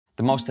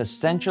The most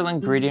essential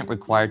ingredient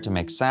required to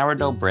make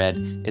sourdough bread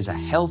is a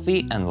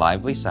healthy and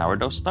lively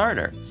sourdough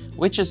starter,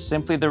 which is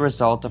simply the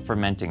result of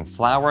fermenting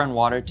flour and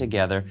water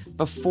together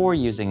before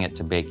using it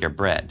to bake your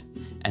bread.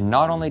 And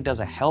not only does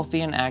a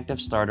healthy and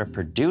active starter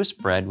produce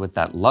bread with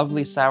that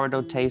lovely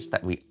sourdough taste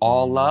that we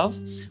all love,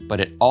 but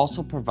it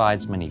also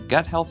provides many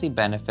gut-healthy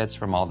benefits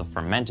from all the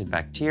fermented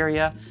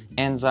bacteria,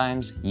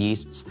 enzymes,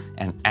 yeasts,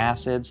 and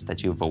acids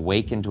that you've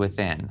awakened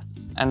within.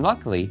 And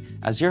luckily,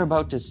 as you're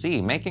about to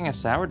see, making a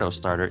sourdough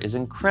starter is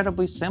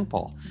incredibly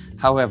simple.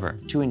 However,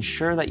 to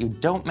ensure that you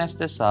don't mess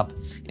this up,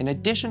 in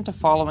addition to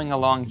following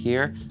along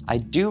here, I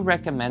do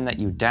recommend that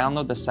you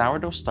download the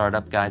sourdough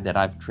startup guide that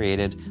I've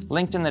created,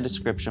 linked in the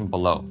description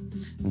below.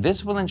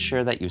 This will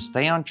ensure that you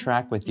stay on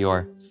track with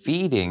your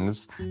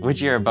feedings, which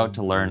you're about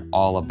to learn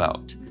all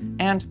about,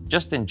 and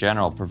just in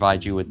general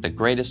provide you with the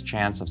greatest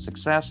chance of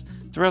success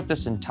throughout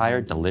this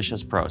entire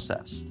delicious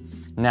process.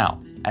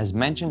 Now, as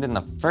mentioned in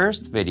the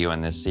first video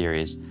in this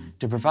series,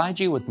 to provide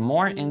you with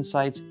more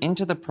insights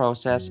into the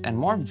process and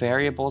more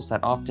variables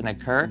that often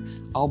occur,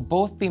 I'll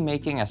both be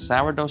making a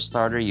sourdough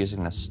starter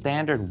using the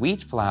standard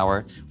wheat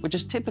flour, which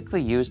is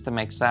typically used to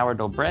make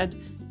sourdough bread,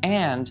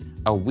 and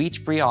a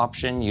wheat-free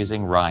option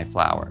using rye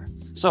flour.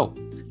 So,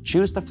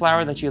 choose the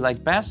flour that you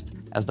like best,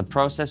 as the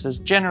process is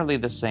generally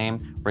the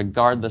same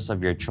regardless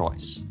of your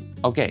choice.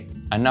 Okay,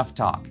 enough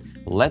talk.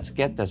 Let's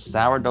get the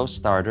sourdough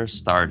starter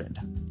started.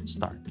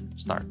 Start.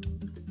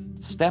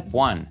 Step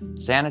 1.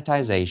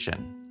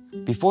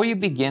 Sanitization. Before you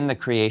begin the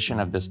creation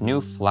of this new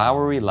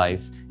floury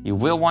life, you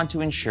will want to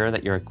ensure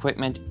that your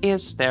equipment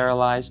is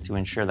sterilized to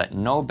ensure that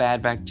no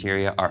bad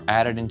bacteria are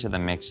added into the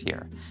mix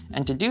here.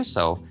 And to do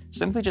so,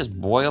 simply just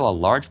boil a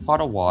large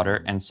pot of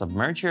water and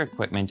submerge your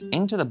equipment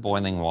into the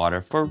boiling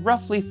water for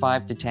roughly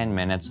 5 to 10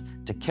 minutes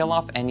to kill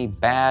off any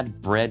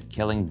bad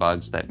bread-killing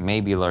bugs that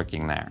may be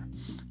lurking there.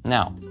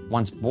 Now,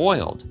 once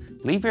boiled,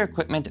 leave your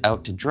equipment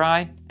out to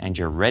dry and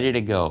you're ready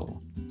to go.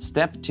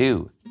 Step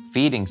 2.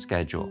 Feeding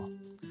schedule.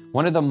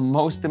 One of the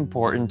most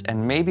important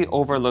and maybe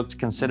overlooked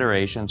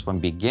considerations when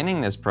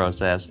beginning this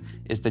process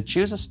is to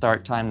choose a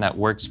start time that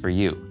works for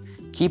you,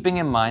 keeping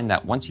in mind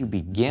that once you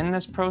begin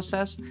this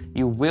process,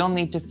 you will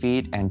need to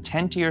feed and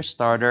tend to your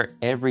starter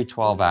every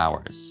 12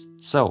 hours.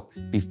 So,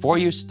 before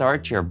you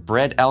start your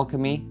bread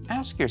alchemy,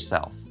 ask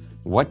yourself,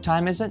 what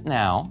time is it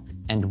now?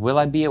 And will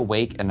I be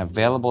awake and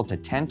available to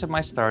tend to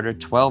my starter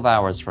 12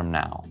 hours from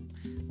now?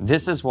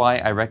 This is why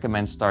I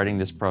recommend starting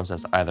this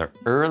process either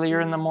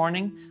earlier in the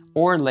morning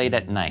or late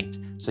at night,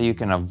 so you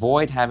can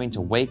avoid having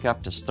to wake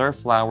up to stir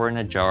flour in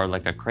a jar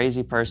like a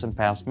crazy person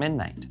past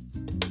midnight.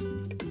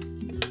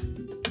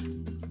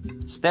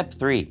 Step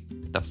 3.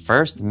 The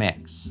first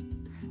mix.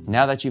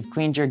 Now that you've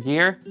cleaned your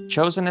gear,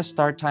 chosen a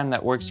start time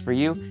that works for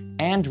you,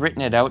 and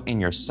written it out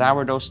in your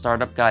sourdough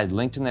startup guide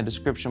linked in the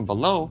description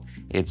below,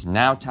 it's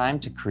now time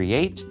to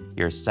create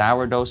your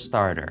sourdough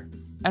starter.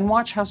 And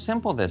watch how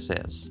simple this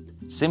is.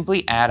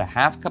 Simply add a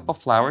half cup of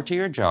flour to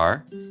your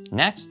jar,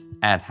 next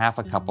add half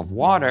a cup of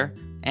water,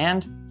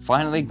 and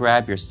finally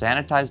grab your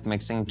sanitized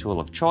mixing tool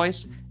of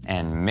choice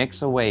and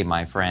mix away,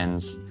 my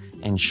friends,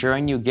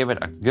 ensuring you give it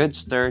a good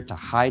stir to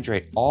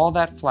hydrate all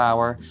that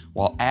flour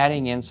while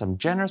adding in some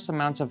generous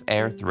amounts of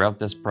air throughout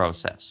this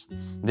process.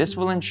 This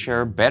will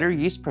ensure better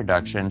yeast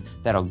production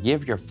that'll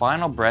give your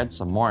final bread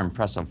some more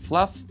impressive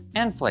fluff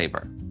and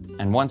flavor.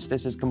 And once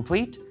this is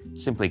complete,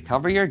 simply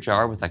cover your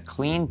jar with a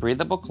clean,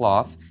 breathable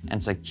cloth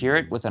and secure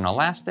it with an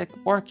elastic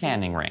or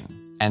canning ring.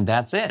 And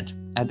that's it.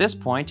 At this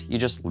point, you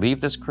just leave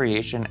this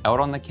creation out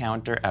on the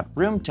counter at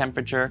room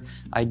temperature,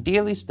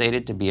 ideally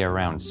stated to be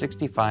around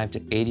 65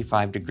 to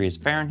 85 degrees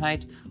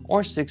Fahrenheit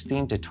or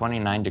 16 to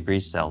 29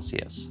 degrees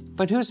Celsius.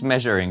 But who's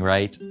measuring,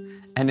 right?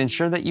 And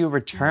ensure that you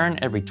return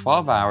every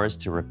 12 hours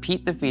to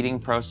repeat the feeding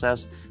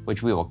process,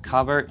 which we will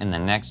cover in the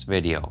next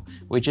video,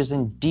 which is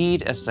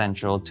indeed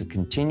essential to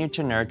continue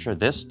to nurture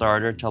this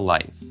starter to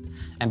life.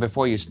 And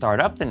before you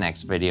start up the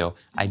next video,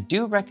 I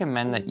do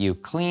recommend that you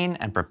clean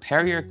and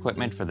prepare your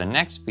equipment for the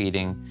next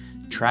feeding,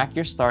 track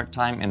your start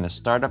time in the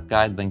startup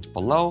guide linked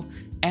below,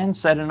 and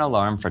set an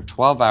alarm for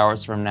 12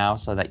 hours from now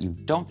so that you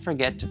don't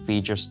forget to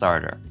feed your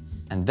starter.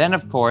 And then,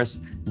 of course,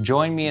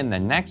 join me in the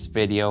next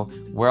video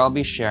where I'll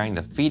be sharing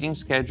the feeding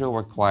schedule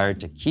required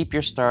to keep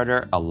your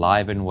starter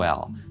alive and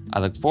well.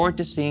 I look forward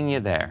to seeing you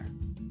there.